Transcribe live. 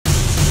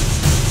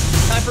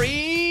time for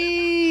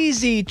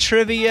easy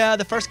trivia.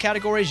 The first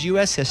category is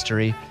U.S.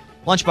 history.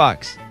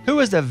 Lunchbox, who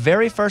was the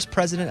very first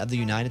president of the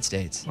United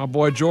States? My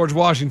boy George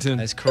Washington.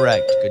 That's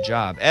correct. Good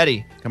job.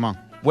 Eddie. Come on.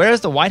 Where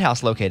is the White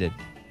House located?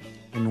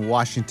 In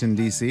Washington,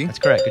 D.C. That's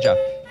correct. Good job.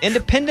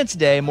 Independence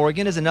Day,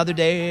 Morgan, is another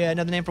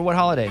name for what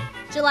holiday?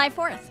 July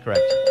 4th.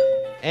 Correct.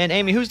 And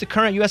Amy, who's the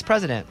current U.S.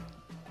 president?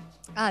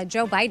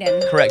 Joe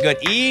Biden. Correct. Good.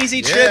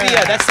 Easy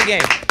trivia. That's the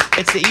game.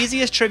 It's the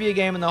easiest trivia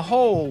game in the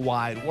whole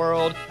wide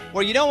world,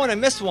 where you don't want to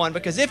miss one,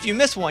 because if you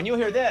miss one, you'll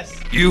hear this.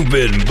 You've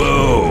been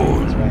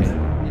boned. That's right.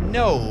 And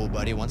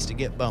nobody wants to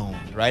get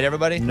boned, right,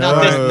 everybody?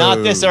 No.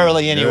 Not this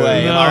early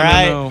anyway. No, All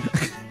right? no.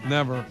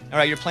 Never. All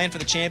right, you're playing for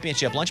the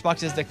championship.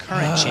 Lunchbox is the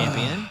current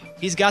champion.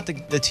 He's got the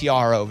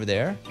tiara over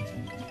there.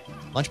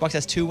 Lunchbox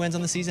has 2 wins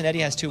on the season. Eddie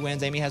has 2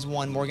 wins. Amy has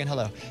 1. Morgan,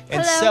 hello.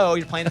 And so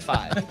you're playing to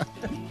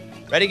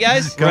 5. Ready,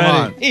 guys? Come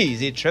on.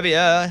 Easy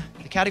trivia.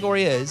 The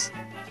category is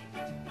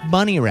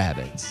bunny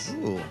rabbits.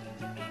 Ooh.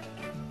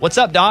 What's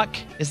up, Doc?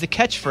 Is the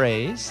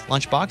catchphrase,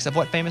 Lunchbox, of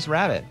what famous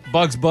rabbit?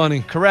 Bugs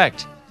Bunny.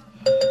 Correct.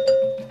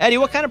 Eddie,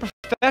 what kind of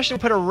professional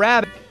put a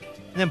rabbit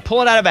and then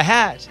pull it out of a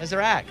hat as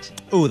their act?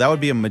 Ooh, that would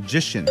be a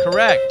magician.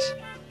 Correct.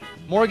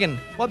 Morgan,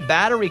 what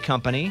battery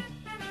company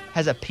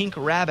has a pink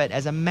rabbit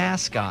as a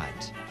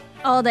mascot?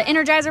 Oh, the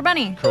Energizer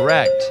Bunny.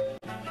 Correct.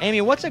 Amy,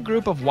 what's a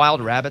group of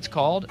wild rabbits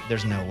called?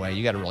 There's no way.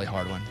 You got a really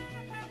hard one.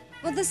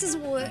 Well, this is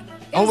what.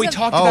 Oh, we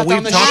talked about that we've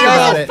on the talked show.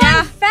 about it.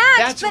 Fun fact,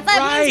 That's but that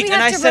right. means we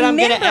And have I to said I'm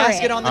going to remember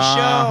ask it on the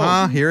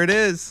Uh-huh. show. Here it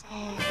is.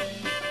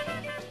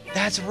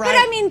 That's right. But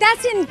I mean,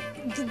 that's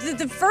in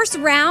the first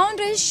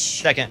round-ish.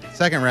 Second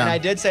Second round. And I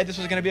did say this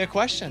was going to be a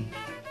question.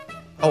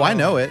 Oh, I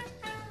know it.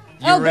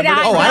 Oh, but remembered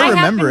it? Oh, I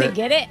remember happen it. to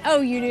get it.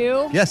 Oh, you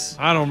do? Yes.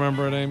 I don't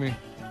remember it, Amy.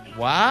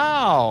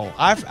 Wow.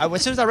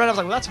 As soon as I read it, I was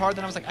like, well, that's hard.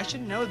 Then I was like, I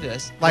should know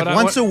this. Like But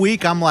once a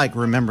week, I'm like,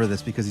 remember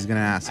this because he's going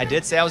to ask. I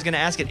did say I was going to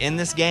ask it in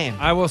this game.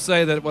 I will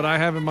say that what I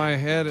have in my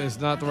head is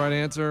not the right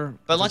answer.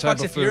 But It's a type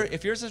Lunchbox, of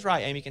if yours is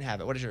right, Amy can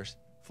have it. What is yours?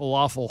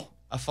 falafel.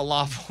 A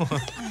falafel.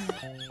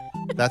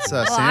 That's a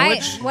Well,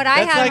 sandwich? what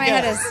I That's have in like my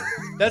a- head is.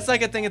 That's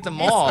like a thing at the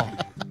mall.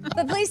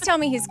 But please tell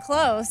me he's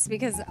close,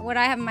 because what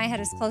I have in my head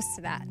is close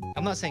to that.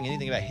 I'm not saying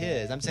anything about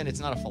his. I'm saying it's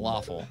not a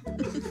falafel.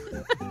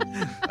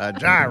 A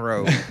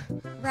gyro.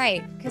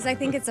 Right, because I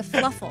think it's a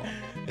fluffle.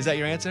 Is that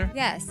your answer?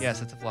 Yes.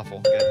 Yes, it's a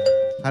falafel. Good.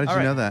 How did All you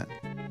right. know that?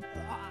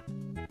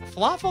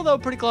 Falafel, though,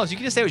 pretty close. You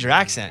can just say it was your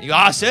accent.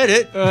 I said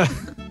it. all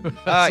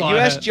I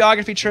U.S. had.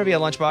 geography trivia,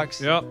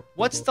 Lunchbox. Yep.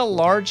 What's the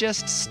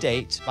largest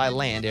state by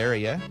land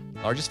area?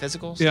 Largest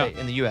physical state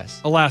in the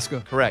U.S.?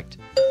 Alaska. Correct.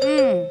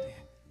 Mm.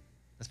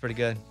 That's pretty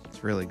good.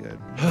 It's really good.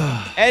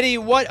 Eddie,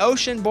 what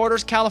ocean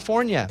borders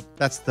California?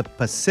 That's the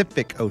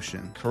Pacific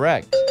Ocean.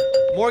 Correct.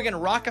 Morgan,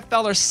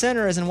 Rockefeller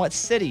Center is in what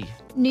city?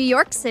 New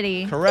York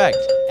City. Correct.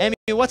 Amy,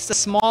 what's the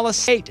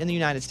smallest state in the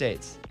United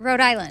States? Rhode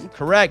Island.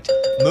 Correct.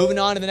 Moving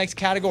on to the next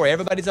category.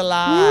 Everybody's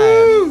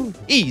alive.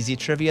 Easy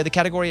trivia. The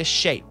category is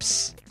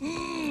shapes.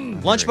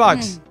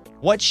 Lunchbox,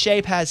 what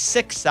shape has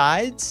 6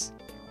 sides?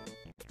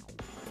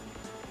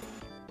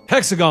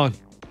 Hexagon.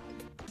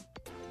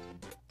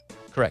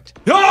 Correct.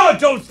 Oh,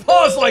 don't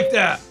pause like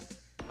that.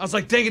 I was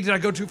like, dang it, did I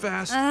go too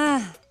fast?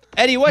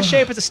 Eddie, what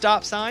shape is a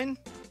stop sign?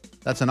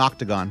 That's an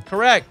octagon.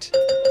 Correct.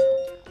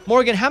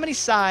 Morgan, how many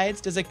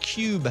sides does a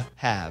cube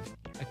have?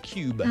 A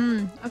cube.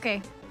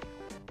 Okay.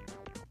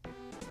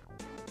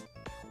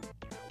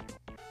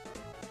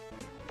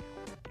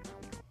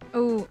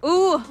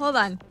 Ooh, hold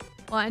on.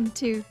 1,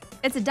 2.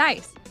 It's a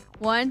dice.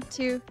 1,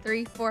 2,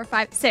 3, 4,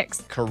 5,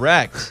 6.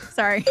 Correct.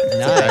 Sorry.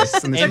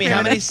 Nice. And it's Amy, how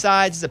okay. many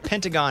sides does a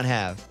pentagon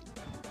have?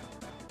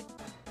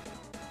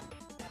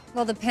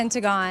 Well, the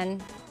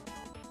Pentagon.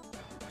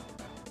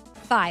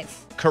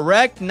 5.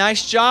 Correct.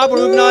 Nice job. We're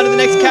moving on to the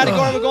next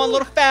category. We're going a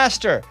little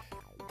faster.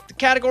 The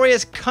category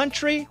is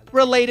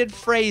country-related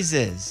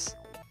phrases.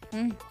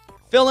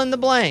 Fill in the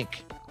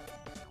blank.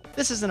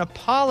 This is an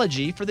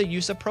apology for the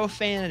use of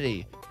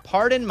profanity.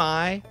 Pardon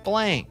my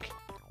blank.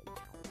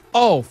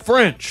 Oh,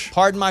 French.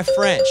 Pardon my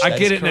French. I That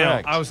get is it now.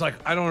 correct. I was like,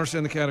 I don't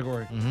understand the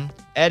category.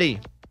 Eddie,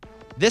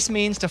 this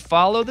means to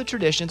follow the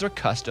traditions or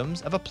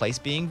customs of a place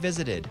being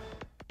visited.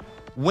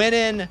 When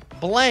in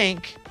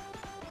blank,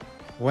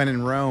 When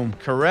in Rome.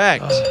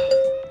 correct.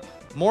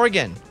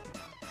 Morgan,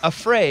 a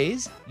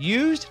phrase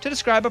used to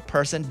describe a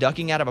person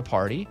ducking out of a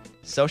party,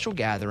 social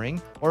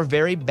gathering, or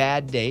very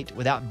bad date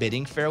without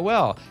bidding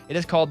farewell. It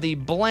is called the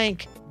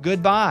blank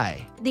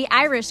goodbye. The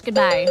Irish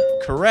goodbye.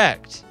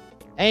 Correct.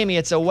 Amy,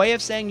 it's a way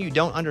of saying you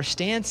don't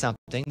understand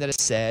something that is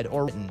said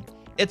or written.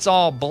 It's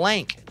all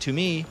blank to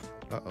me.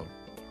 Uh-oh.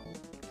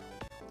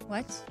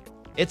 What?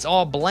 It's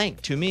all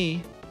blank to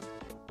me.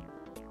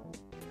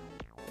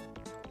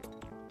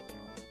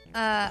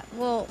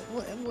 Well,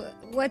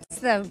 what's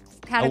the A way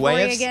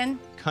category of again?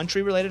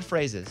 country-related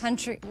phrases.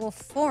 Country. Well,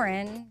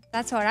 foreign.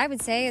 That's what I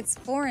would say. It's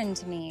foreign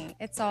to me.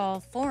 It's all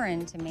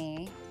foreign to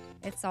me.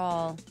 It's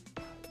all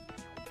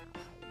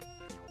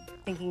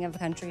thinking of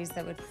countries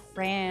that would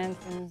France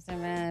and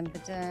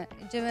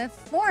but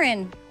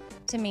foreign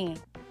to me.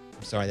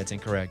 Sorry, that's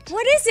incorrect.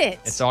 What is it?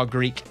 It's all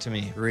Greek to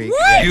me. Greek.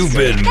 What? You've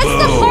been That's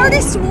boned. the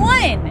hardest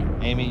one.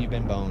 Amy, you've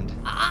been boned.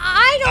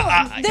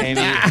 I don't.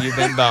 Amy, you've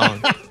been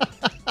boned.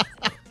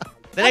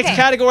 The next Okay.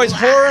 category is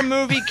horror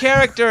movie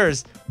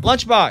characters.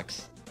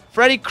 Lunchbox.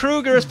 Freddy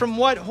Krueger is from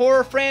what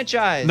horror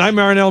franchise?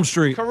 Nightmare on Elm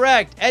Street.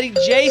 Correct. Eddie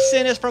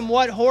Jason is from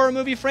what horror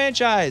movie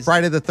franchise?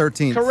 Friday the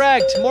 13th.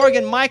 Correct.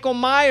 Morgan Michael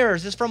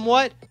Myers is from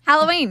what?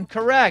 Halloween.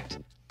 Correct.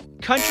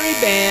 Country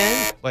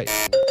band. Wait.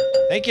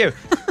 Thank you.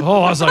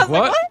 Oh, I was like,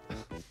 what?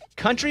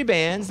 Country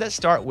bands that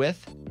start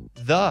with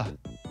the.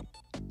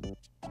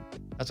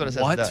 That's what it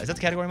says. What? The. Is that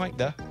the category, Mike?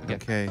 The. Okay.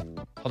 Okay.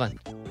 Hold on.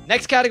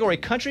 Next category: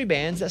 country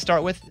bands that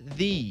start with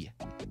the.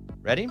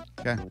 Ready?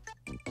 Okay.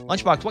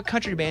 Lunchbox. What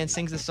country band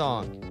sings the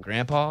song?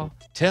 Grandpa,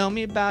 tell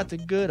me about the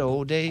good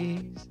old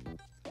days.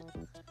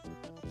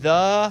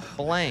 The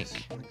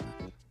blank.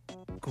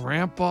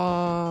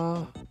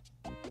 Grandpa.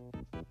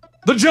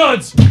 The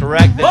Judds.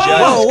 Correct. The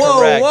Judds. Whoa,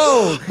 Correct.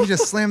 whoa, whoa. He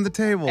just slammed the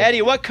table.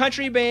 Eddie, what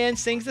country band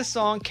sings the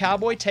song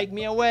Cowboy Take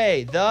Me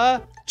Away?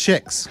 The.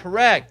 Chicks.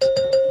 Correct.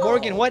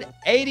 Morgan, what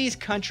 80s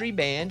country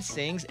band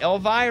sings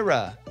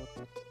Elvira?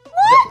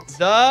 What?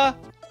 The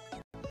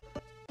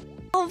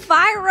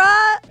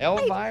Elvira.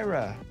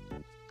 Elvira.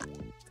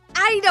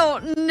 I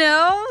don't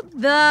know.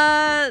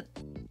 The.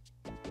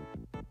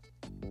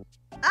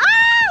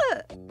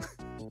 Ah!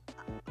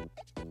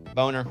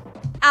 Boner.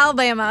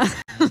 Alabama.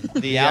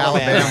 The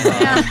Alabama.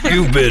 Yeah.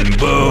 You've been It's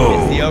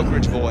boned. the Oak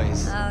Ridge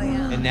Boys. Oh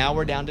yeah. And now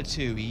we're down to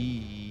 2.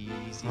 Easy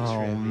Oh,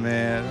 trivia.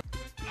 man.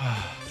 Trying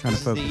to This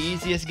is the focus.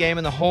 easiest game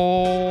in the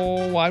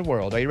whole wide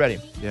world. Are you ready?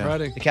 Yeah.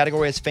 Ready. The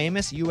category is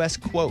famous U.S.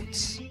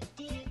 quotes.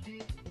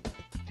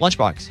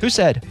 Lunchbox. Who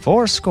said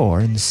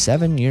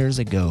 7 years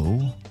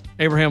ago?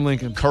 Abraham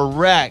Lincoln.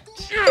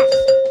 Correct.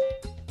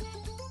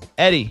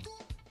 Eddie.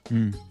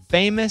 Hmm.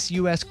 Famous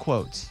U.S.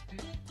 quotes.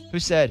 Who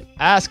said,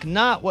 ask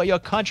not what your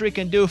country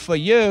can do for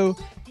you,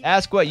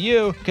 ask what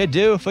you could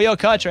do for your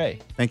country.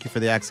 Thank you for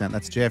the accent.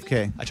 That's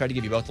JFK. I tried to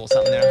give you both a little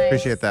something there.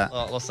 Appreciate that.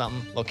 Little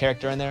something, little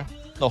character in there,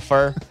 little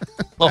fur,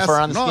 little fur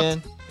on the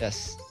That's skin.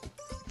 Yes.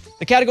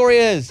 The category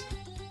is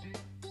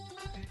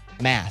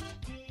math.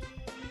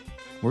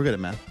 We're good at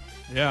math.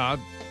 Yeah,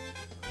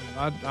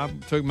 I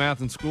took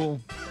math in school.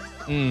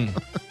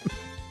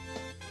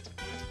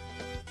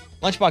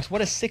 Lunchbox, what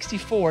is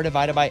 64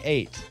 divided by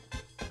 8?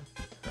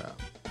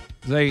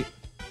 It's 8.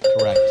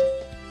 Correct.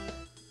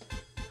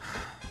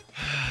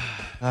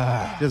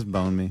 Just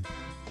bone me.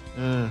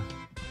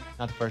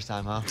 Not the first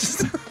time, huh?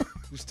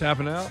 Just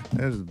tapping out.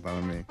 It just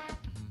bone me.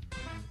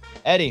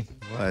 Eddie,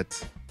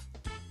 What?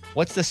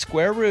 what's the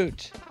square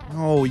root?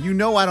 Oh, you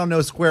know I don't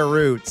know square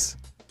roots.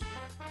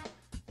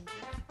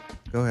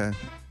 Go ahead.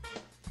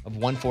 Of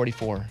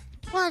 144.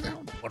 What?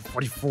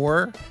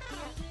 144?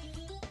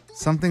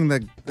 Something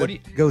that, What do you-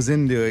 goes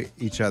into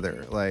each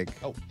other. Like,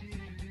 Oh.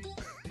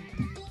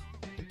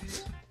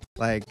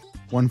 like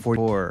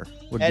 144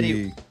 would Eddie.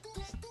 be.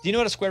 Do you know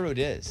what a square root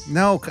is?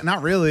 No,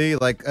 not really.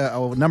 Like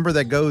a number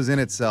that goes in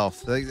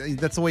itself.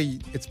 That's the way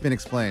it's been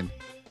explained,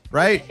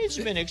 right? It's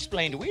been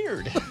explained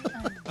weird.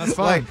 That's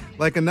fine.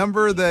 Like a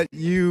number that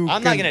you.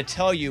 I'm not going to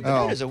tell you, but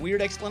Oh. that is a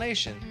weird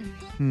explanation.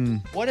 Hmm.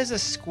 What is a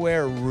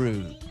square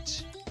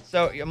root?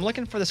 So I'm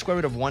looking for the square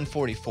root of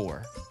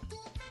 144.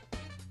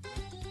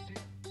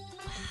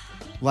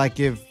 Like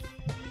if,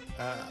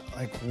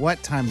 like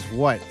what times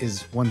what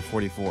is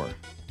 144? Is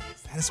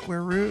that a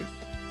square root?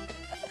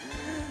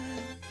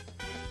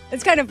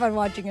 It's kind of fun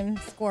watching him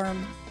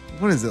squirm.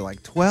 What is it,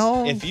 like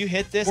 12? If you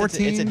hit this, it's a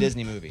 14?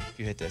 Disney movie. If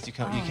you hit this, you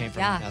came from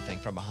yeah. nothing,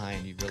 from behind.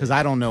 You really. Because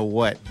I don't know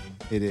what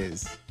it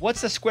is.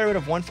 What's the square root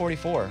of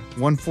 144?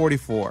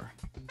 144.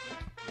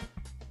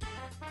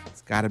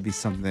 It's got to be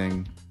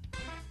something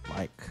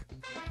like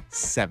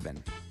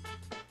 7.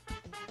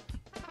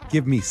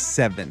 Give me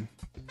 7.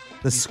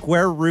 The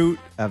square root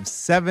of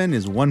 7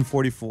 is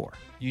 144.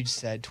 You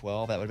said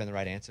 12. That would have been the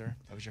right answer.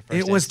 That was your first.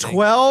 It was instinct.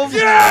 12?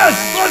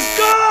 Yes! Let's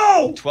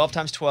go! 12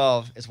 times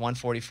 12 is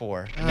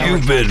 144.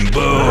 You've been boned.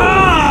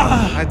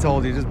 I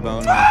told you, just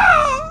bone me.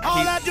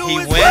 He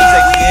wins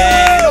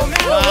again.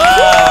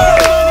 Wow.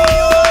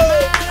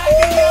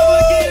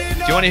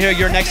 Do you want to hear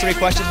your next 3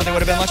 questions what they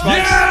would have been, Lunchbox?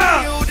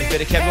 Yeah! If it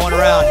had kept going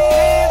around.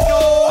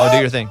 Oh, do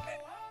your thing.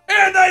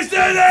 And they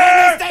stay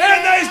there! And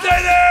they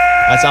stay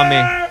there! That's on me.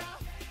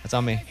 That's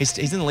on me. He's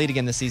in the lead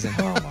again this season.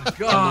 Oh my Unbelievable.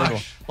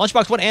 gosh.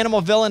 Lunchbox, what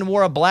animal villain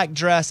wore a black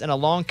dress and a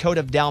long coat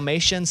of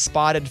Dalmatian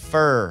spotted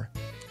fur?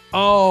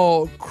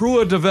 Oh,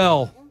 Cruella de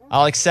Vil.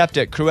 I'll accept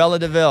it. Cruella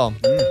de Vil.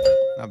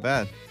 Not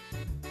bad.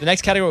 The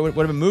next category would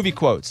have been movie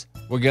quotes.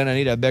 We're going to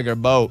need a bigger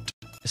boat.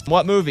 It's from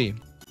what movie?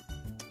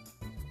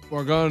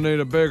 We're gonna need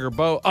a bigger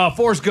boat.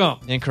 Forrest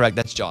Gump. Incorrect.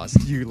 That's Jaws.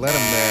 You let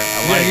him there.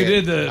 I Yeah, like you it.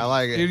 did the. I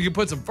like it. You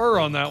put some fur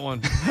on that one.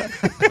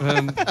 A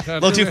A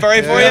little too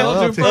furry for you? Yeah, a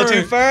little too A little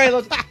too furry?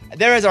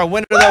 There is our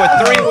winner, though, with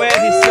 3 wins.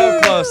 He's so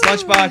close.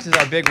 Lunchbox is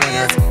our big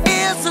winner.